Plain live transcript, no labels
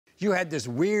You had this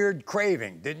weird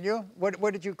craving, didn't you?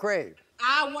 What did you crave?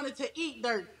 I wanted to eat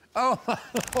dirt. Oh,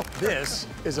 this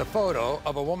is a photo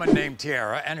of a woman named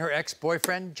Tiara and her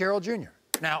ex-boyfriend, Gerald Jr.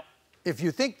 Now, if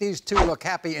you think these two look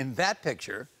happy in that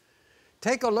picture,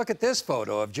 take a look at this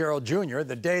photo of Gerald Jr.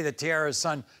 the day that Tiara's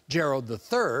son, Gerald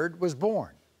III, was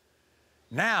born.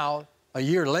 Now, a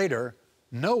year later,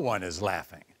 no one is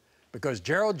laughing because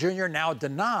Gerald Jr. now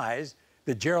denies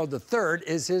that Gerald III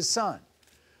is his son.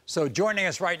 So joining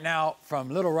us right now from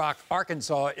Little Rock,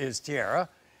 Arkansas is Tiara,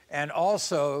 and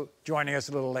also joining us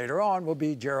a little later on will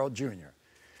be Gerald Jr.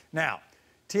 Now,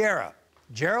 Tiara,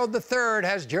 Gerald III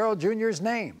has Gerald Jr.'s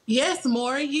name. Yes,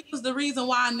 Maury, he was the reason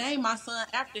why I named my son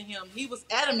after him. He was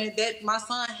adamant that my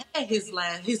son had his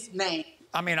name.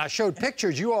 I mean, I showed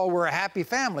pictures. You all were a happy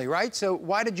family, right? So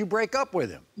why did you break up with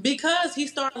him? Because he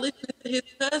started listening to his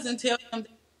cousin tell him that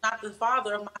he's not the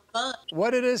father of my son. What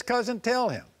did his cousin tell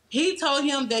him? He told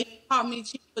him that he caught me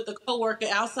cheating with a coworker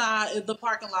outside of the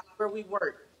parking lot where we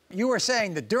worked. You were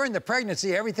saying that during the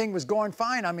pregnancy, everything was going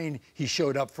fine. I mean, he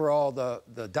showed up for all the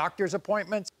doctor's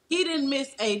appointments. He didn't miss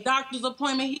a doctor's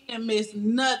appointment. He didn't miss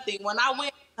nothing. When I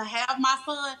went to have my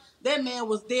son, that man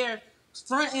was there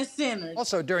front and center.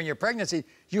 Also, during your pregnancy,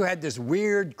 you had this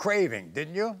weird craving,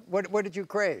 didn't you? What did you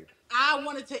crave? I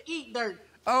wanted to eat dirt.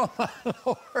 Oh, my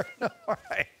Lord. All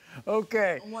right.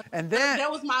 Okay. And then... That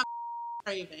was my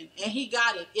craving, and he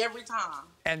got it every time.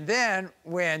 And then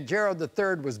when Gerald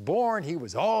III was born, he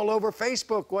was all over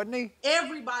Facebook, wasn't he?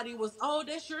 Everybody was, oh,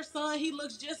 that's your son. He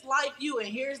looks just like you. And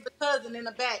here's the cousin in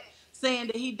the back saying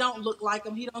that he don't look like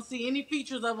him. He don't see any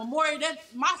features of him. Maury,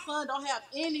 my son don't have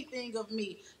anything of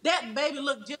me. That baby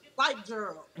look just like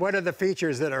Gerald. What are the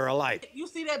features that are alike? You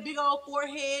see that big old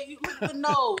forehead? You look at the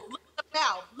nose, look at the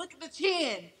mouth, look at the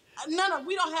chin.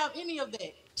 We don't have any of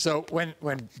that. So when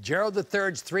Gerald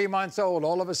III's 3 months old,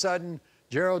 all of a sudden,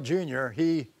 Gerald Jr.,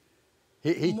 he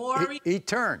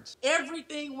turns.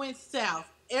 Everything went south.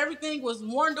 Everything was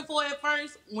wonderful at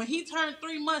first. When he turned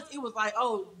 3 months, it was like,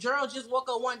 oh, Gerald just woke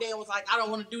up one day and was like, I don't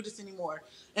want to do this anymore.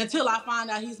 Until I find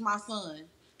out he's my son.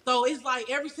 So it's like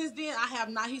ever since then,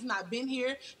 he's not been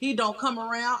here. He don't come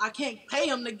around. I can't pay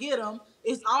him to get him.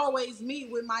 It's always me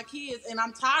with my kids, and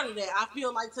I'm tired of that. I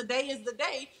feel like today is the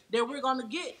day that we're going to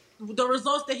get the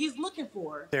results that he's looking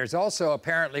for. There's also,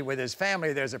 apparently, with his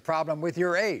family, there's a problem with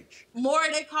your age.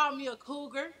 Maury, they call me a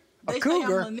cougar. A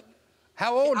cougar?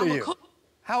 How old are you?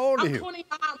 How old are you? I'm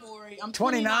 29, Maury. I'm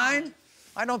 29?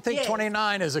 I don't think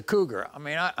 29 is a cougar. I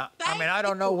mean, I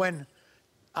don't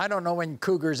know when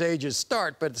cougars' ages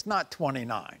start, but it's not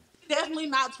 29. Definitely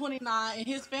not 29, and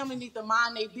his family needs to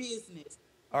mind their business.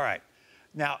 All right.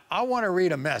 Now, I want to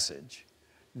read a message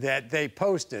that they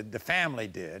posted, the family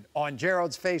did, on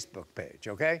Gerald's Facebook page,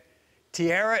 okay?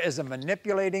 Tiara is a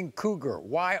manipulating cougar.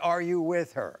 Why are you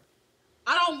with her?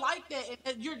 I don't like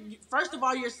that. First of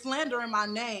all, you're slandering my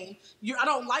name. I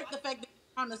don't like the fact that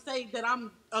you're trying to say that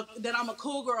I'm a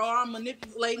cougar or I'm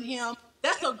manipulating him.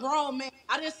 That's a grown man.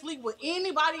 I didn't sleep with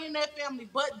anybody in that family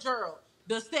but Gerald,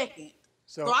 the second.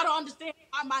 So I don't understand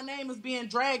why my name is being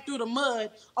dragged through the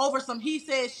mud over some he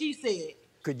said, she said.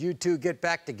 Could you two get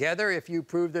back together if you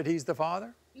prove that he's the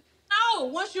father? No,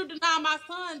 once you deny my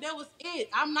son, that was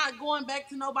it. I'm not going back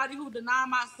to nobody who denied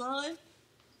my son.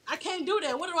 I can't do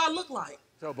that. What do I look like?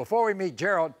 So before we meet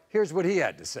Gerald, here's what he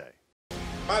had to say.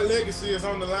 My legacy is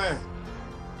on the line.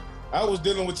 I was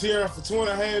dealing with Tiara for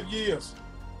 2.5 years,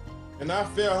 and I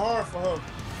felt hard for her.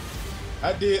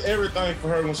 I did everything for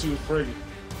her when she was pregnant.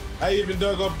 I even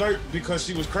dug up dirt because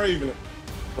she was craving it.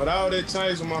 But all that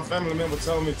changed when my family member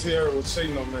told me Tiara was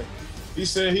cheating on me. He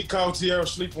said he caught Tiara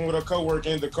sleeping with a coworker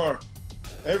in the car.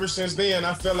 Ever since then,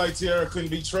 I felt like Tiara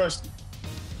couldn't be trusted.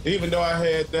 Even though I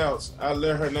had doubts, I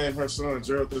let her name her son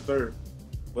Gerald III.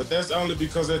 But that's only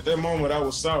because at that moment I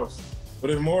was soft. But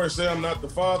if Maury said I'm not the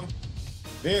father,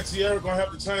 then Tiara gonna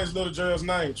have to change little Gerald's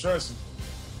name, trust me.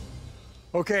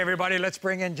 Okay, everybody, let's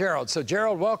bring in Gerald. So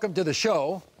Gerald, welcome to the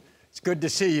show. It's good to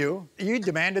see you. You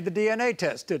demanded the DNA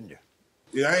test, didn't you?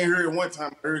 Yeah, I ain't heard it one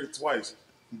time, I heard it twice,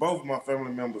 from both of my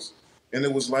family members. And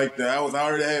it was like that. I was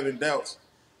already having doubts,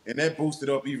 and that boosted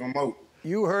up even more.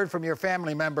 You heard from your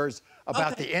family members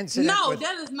about the incident? No,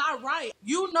 that is not right.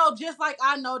 You know just like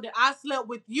I know that I slept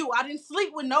with you. I didn't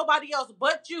sleep with nobody else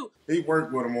but you. He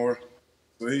worked with her more,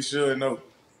 so he should know.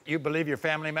 You believe your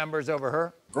family members over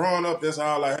her? Growing up, that's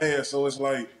all I had, so it's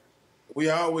like, we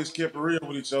always kept it real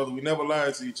with each other. We never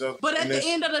lied to each other. But at the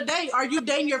end of the day, are you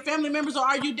dating your family members or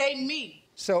are you dating me?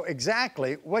 So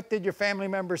exactly, what did your family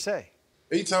member say?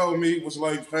 He told me, it was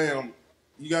like, fam,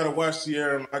 you got to watch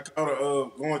Tiara. I caught her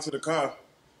going to the car,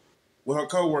 with her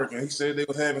coworker. He said they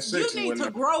was having sex. You need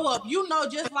to grow up. You know,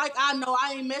 just like I know,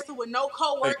 I ain't messing with no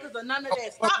coworkers or none of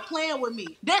that. Stop playing with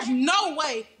me. There's no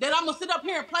way that I'm gonna sit up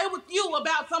here and play with you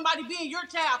about somebody being your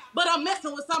child, but I'm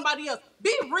messing with somebody else.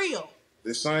 Be real.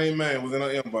 The same man was in her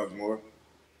inbox, Maury.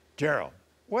 Gerald,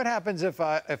 what happens if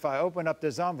I open up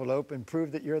this envelope and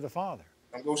prove that you're the father?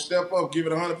 I'm gonna step up, give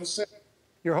it 100%.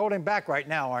 You're holding back right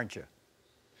now, aren't you?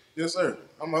 Yes, sir.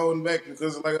 I'm holding back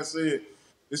because, like I said,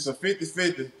 it's a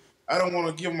 50-50. I don't want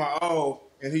to give my all,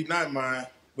 and he not mine.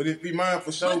 But if he mine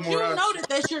for sure, but you know that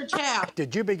that's your child.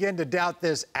 Did you begin to doubt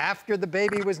this after the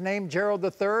baby was named Gerald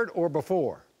III or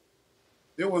before?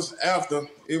 It was after.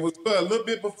 It was a little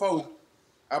bit before.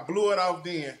 I blew it off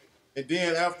then. And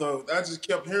then after, I just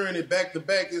kept hearing it back to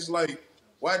back. It's like,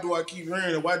 why do I keep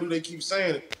hearing it? Why do they keep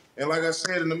saying it? And like I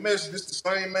said in the message, it's the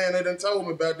same man that done told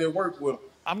me about their work with him.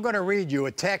 I'm going to read you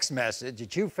a text message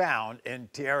that you found in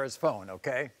Tiara's phone,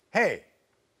 okay? Hey,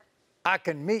 I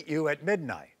can meet you at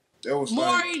midnight. That was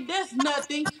Maury, that's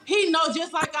nothing. He knows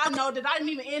just like I know that I didn't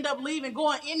even end up leaving,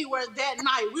 going anywhere that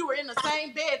night. We were in the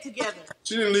same bed together.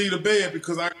 She didn't leave the bed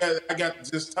because I got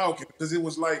just talking. Because it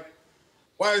was like,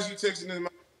 why is you texting this man?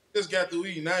 Just got to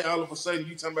eat. Now all of a sudden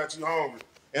you talking about you hungry.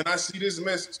 And I see this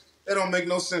message. That don't make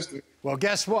no sense to me. Well,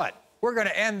 guess what? We're going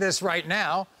to end this right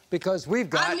now because we've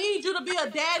got... I need you to be a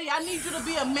daddy. I need you to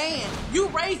be a man. You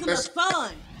raising a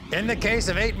son. In the case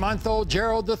of 8-month-old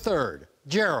Gerald III,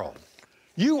 Gerald,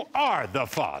 you are the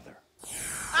father.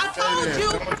 I told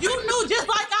you, you knew just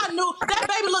like I knew. That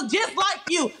baby looked just like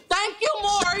you. Thank you,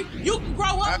 Maury. You can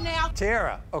grow up now.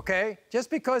 Tiara, okay? Just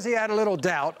because he had a little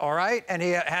doubt, all right, and he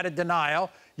had a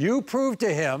denial, you proved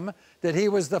to him that he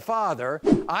was the father.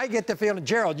 I get the feeling,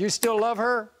 Gerald, you still love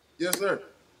her? Yes, sir.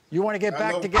 You want to get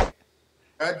back together?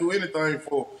 I'd do anything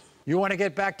for her. You want to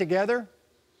get back together?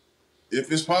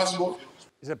 If it's possible.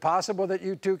 Is it possible that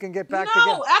you two can get back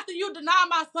together? No, after you deny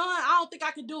my son, I don't think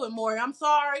I can do it, Maury. I'm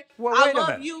sorry. Well, I wait a love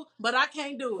minute. you, but I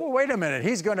can't do it. Well, wait a minute.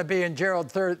 He's going to be in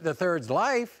Gerald III's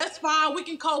life. That's fine. We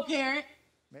can co-parent.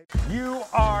 You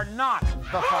are not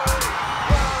the father.